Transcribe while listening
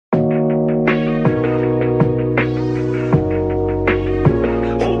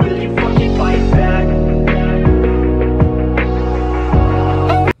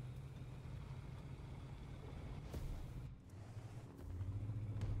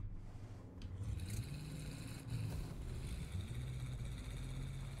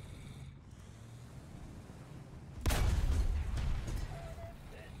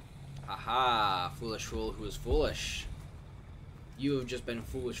Aha, foolish fool who is foolish. You have just been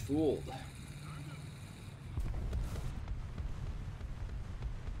foolish fooled.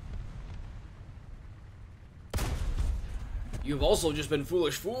 You've also just been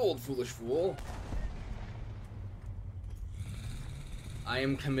foolish fooled, foolish fool. I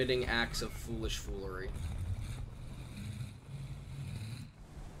am committing acts of foolish foolery.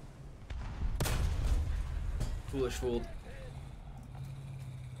 Foolish fooled.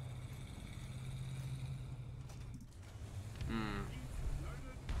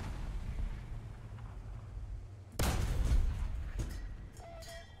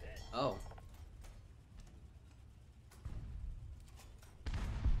 Oh.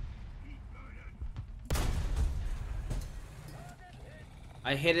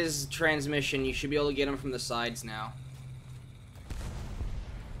 I hit his transmission. You should be able to get him from the sides now.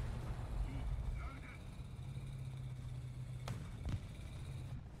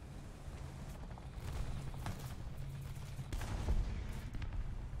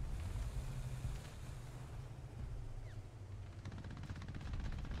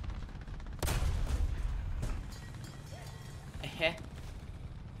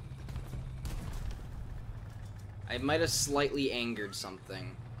 I might have slightly angered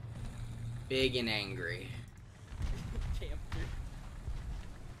something. Big and angry.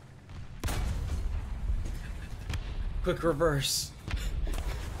 Quick reverse.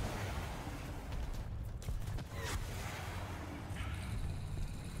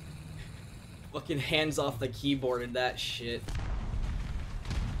 Fucking hands off the keyboard and that shit.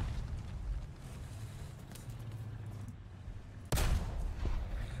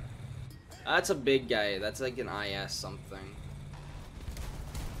 That's a big guy. That's like an IS something.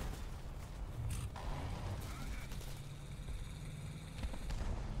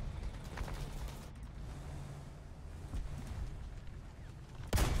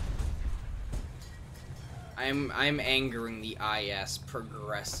 I'm angering the IS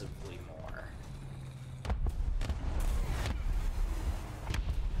progressively more.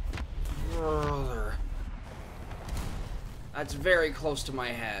 Brother. That's very close to my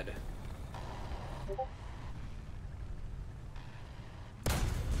head.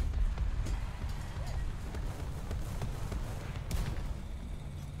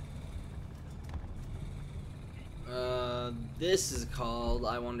 This is called,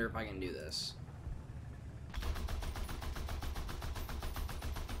 I wonder if I can do this.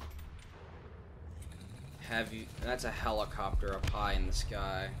 Have you, that's a helicopter up high in the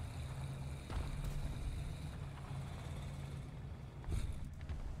sky.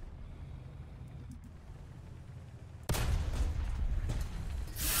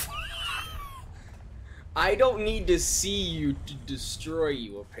 I don't need to see you to destroy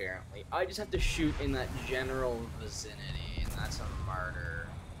you, apparently. I just have to shoot in that general vicinity, and that's a martyr.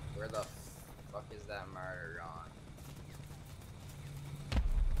 Where the fuck is that martyr gone?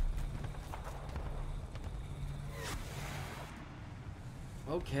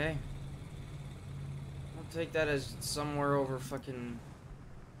 Okay. I'll take that as somewhere over fucking...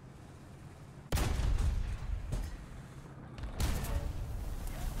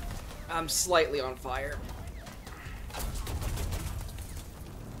 I'm slightly on fire.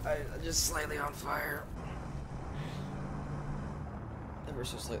 Just slightly on fire. Ever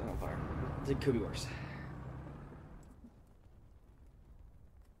so slightly on fire. It could be worse.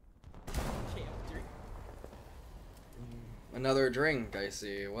 Another drink, I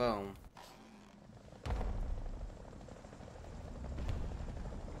see. Well.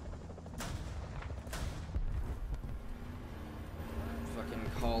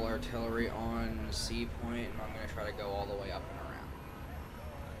 Call artillery on C point, and I'm going to try to go all the way up and around.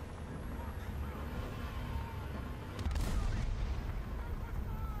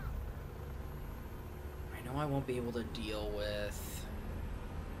 I know I won't be able to deal with...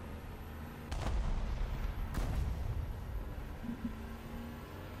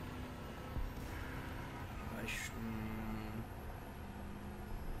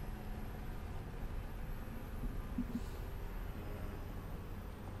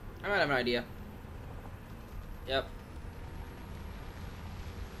 I might have an idea. Yep.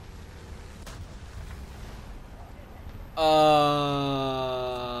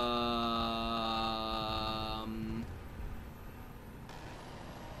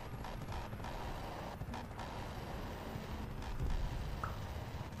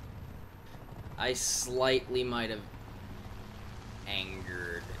 I slightly might have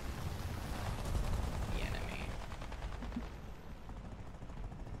angered the enemy.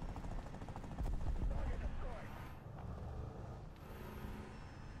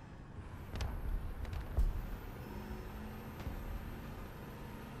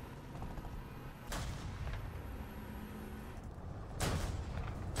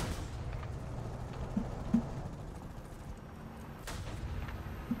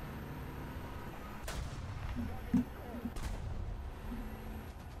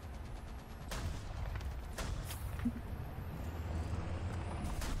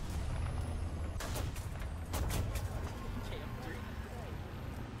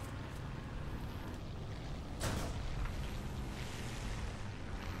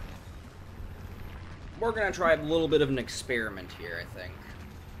 we're gonna try a little bit of an experiment here, I think.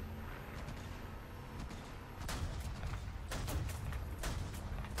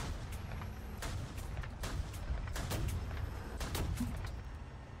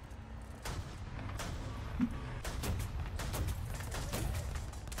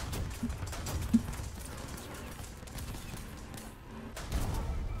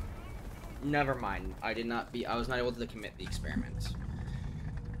 Never mind. I was not able to commit the experiment.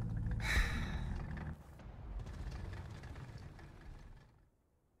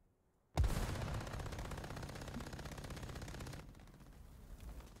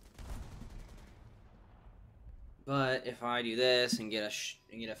 But if I do this and get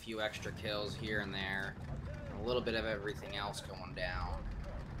a few extra kills here and there, and a little bit of everything else going down.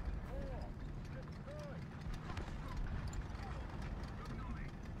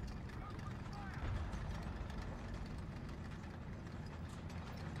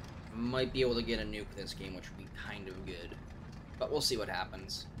 Might be able to get a nuke this game, which would be kind of good. But we'll see what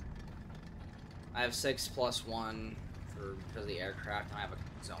happens. I have 6+1 because of the aircraft, and I have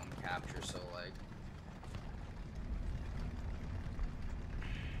a zone capture, so like...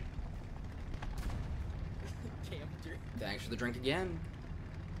 Thanks for the drink again.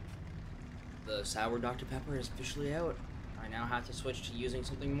 The sour Dr. Pepper is officially out. I now have to switch to using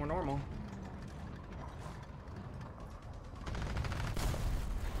something more normal.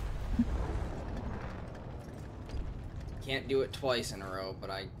 Can't do it twice in a row, but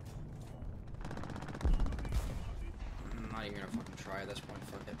I'm not even gonna fucking try at this point,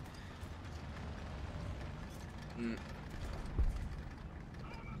 fuck it.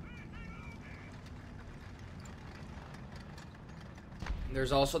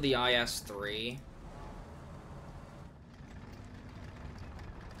 There's also the IS-3.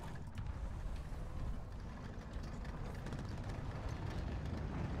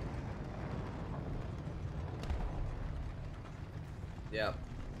 Yep.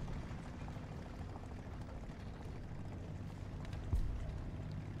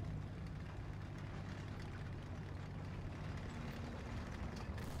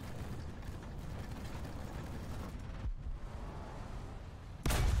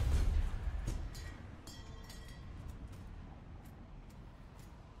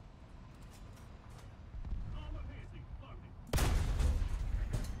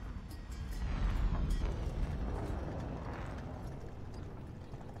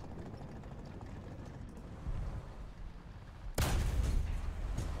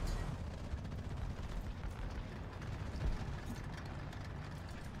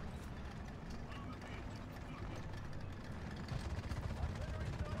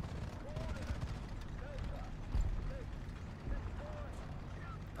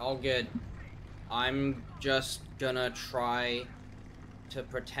 All good. I'm just gonna try to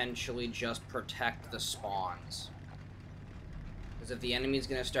potentially just protect the spawns. Because if the enemy's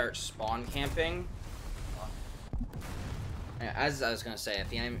gonna start spawn camping... As I was gonna say, if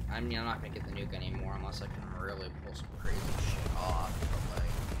the enemy... I mean, I'm not gonna get the nuke anymore unless I can really pull some crazy shit off, but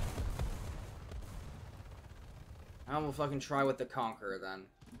like... I will fucking try with the Conqueror then.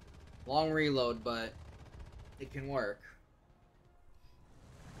 Long reload, but it can work.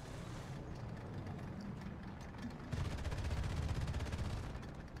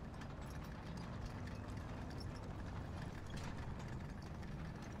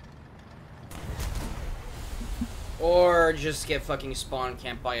 Or just get fucking spawn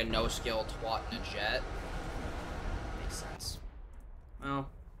camped by a no-skill twat in a jet. Makes sense. Well,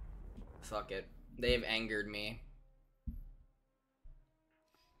 fuck it. They've angered me.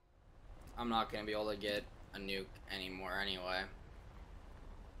 I'm not gonna be able to get a nuke anymore anyway.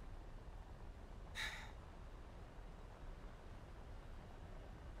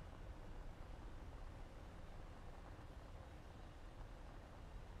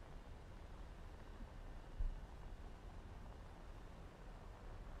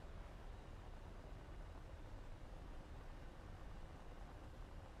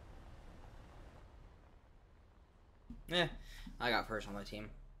 Eh, I got first on my team.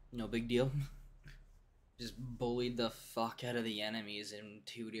 No big deal. Just bullied the fuck out of the enemies in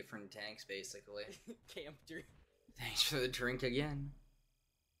 2 different tanks, basically. Camped. Thanks for the drink again.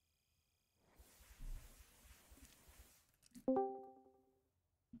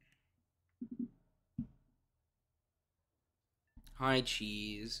 Hi,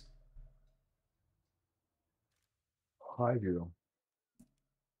 Cheese. Hi, Drew.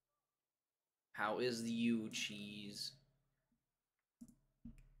 How is you, Cheese?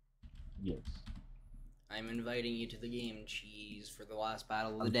 Yes. I'm inviting you to the game, Cheese, for the last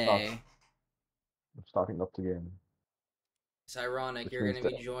battle of the I'm day. starting up the game. It's ironic which you're means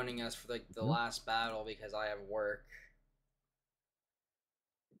gonna that. be joining us for like the Hmm? last battle because I have work.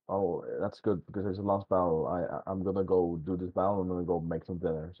 Oh, that's good because there's a last battle. I'm gonna go do this battle. I'm gonna go make some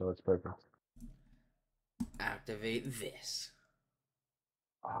dinner, so it's perfect. Activate this.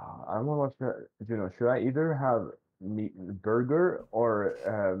 I don't know what should I either have meat burger or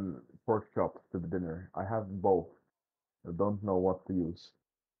pork chops to the dinner? I have both. I don't know what to use.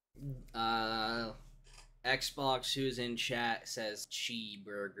 Uh, Xbox, who's in chat, says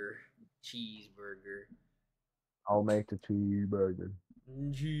cheeseburger. Cheeseburger. I'll make the cheeseburger.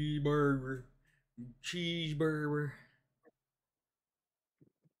 Cheeseburger. Cheeseburger.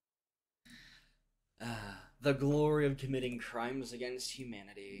 The glory of committing crimes against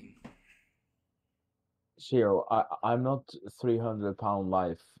humanity. Zero. I'm not 300-pound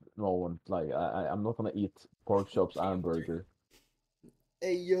life moment. Like I'm not gonna eat pork chops and burger.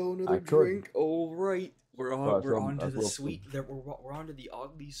 Hey yo, I another could, drink. All right, but we're on I to the feel sweet. We're on to the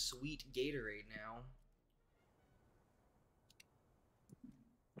oddly sweet Gatorade now.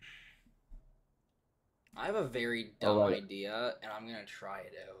 I have a very all dumb right. idea, and I'm gonna try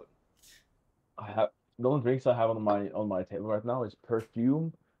it out. I have the only drinks I have on my table right now is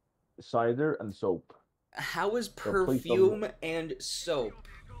perfume, cider, and soap. How is So please don't. perfume and soap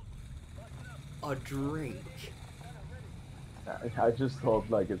a drink? I just thought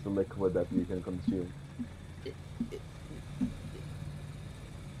like it's a liquid that you can consume. It, it,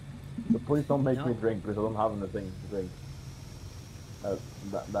 So please don't make me no. drink because I don't have anything to drink.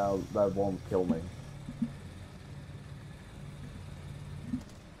 That won't kill me.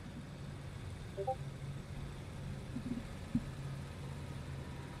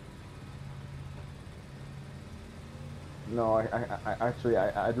 No,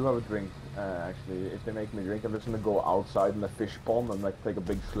 I do have a drink. Actually, if they make me drink, I'm just gonna go outside in the fish pond and like take a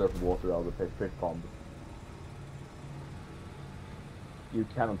big slurp of water out of the fish pond. You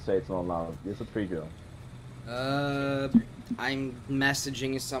cannot say it's not allowed. It's a treat. I'm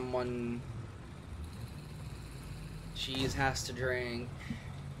messaging someone. Cheese has to drink.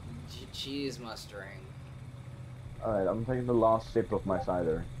 Cheese must drink. All right, I'm taking the last sip of my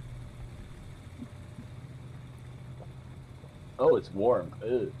cider. Oh, it's warm.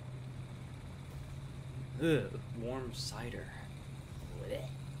 Ugh. Ugh, warm cider. Blech.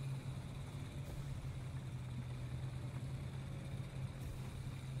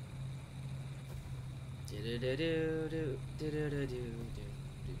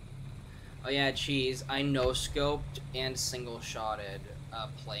 Oh yeah, cheese. I no-scoped and single-shotted a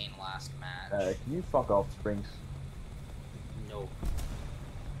plane last match. Can you fuck off, Springs? No.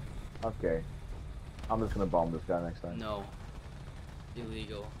 Okay, I'm just gonna bomb this guy next time. No.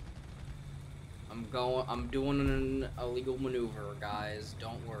 Illegal. I'm doing an illegal maneuver, guys.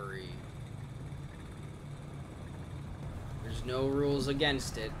 Don't worry. There's no rules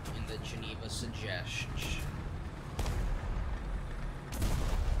against it in the Geneva Suggestion.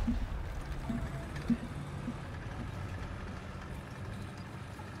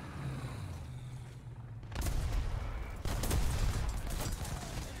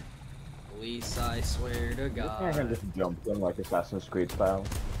 Police, I swear to You can't God. just jump in like Assassin's Creed style.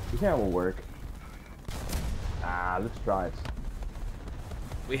 You can't will work. Let's try it.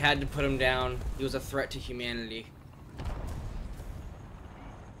 We had to put him down. He was a threat to humanity.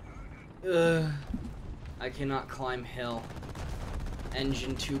 Ugh. I cannot climb hill.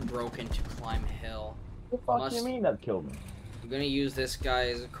 Engine too broken to climb hill. What the fuck do you mean that killed me? I'm gonna use this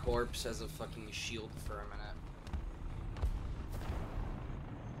guy's corpse as a fucking shield for a minute.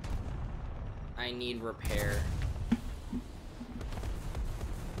 I need repair.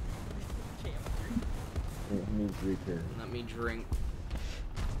 It needs repair. Let me drink.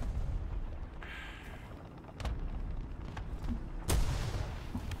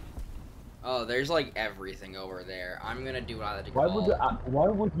 Oh, there's like everything over there. I'm gonna do what I like to Why call.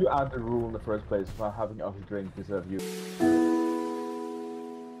 would you add the rule in the first place about having us drink instead of you?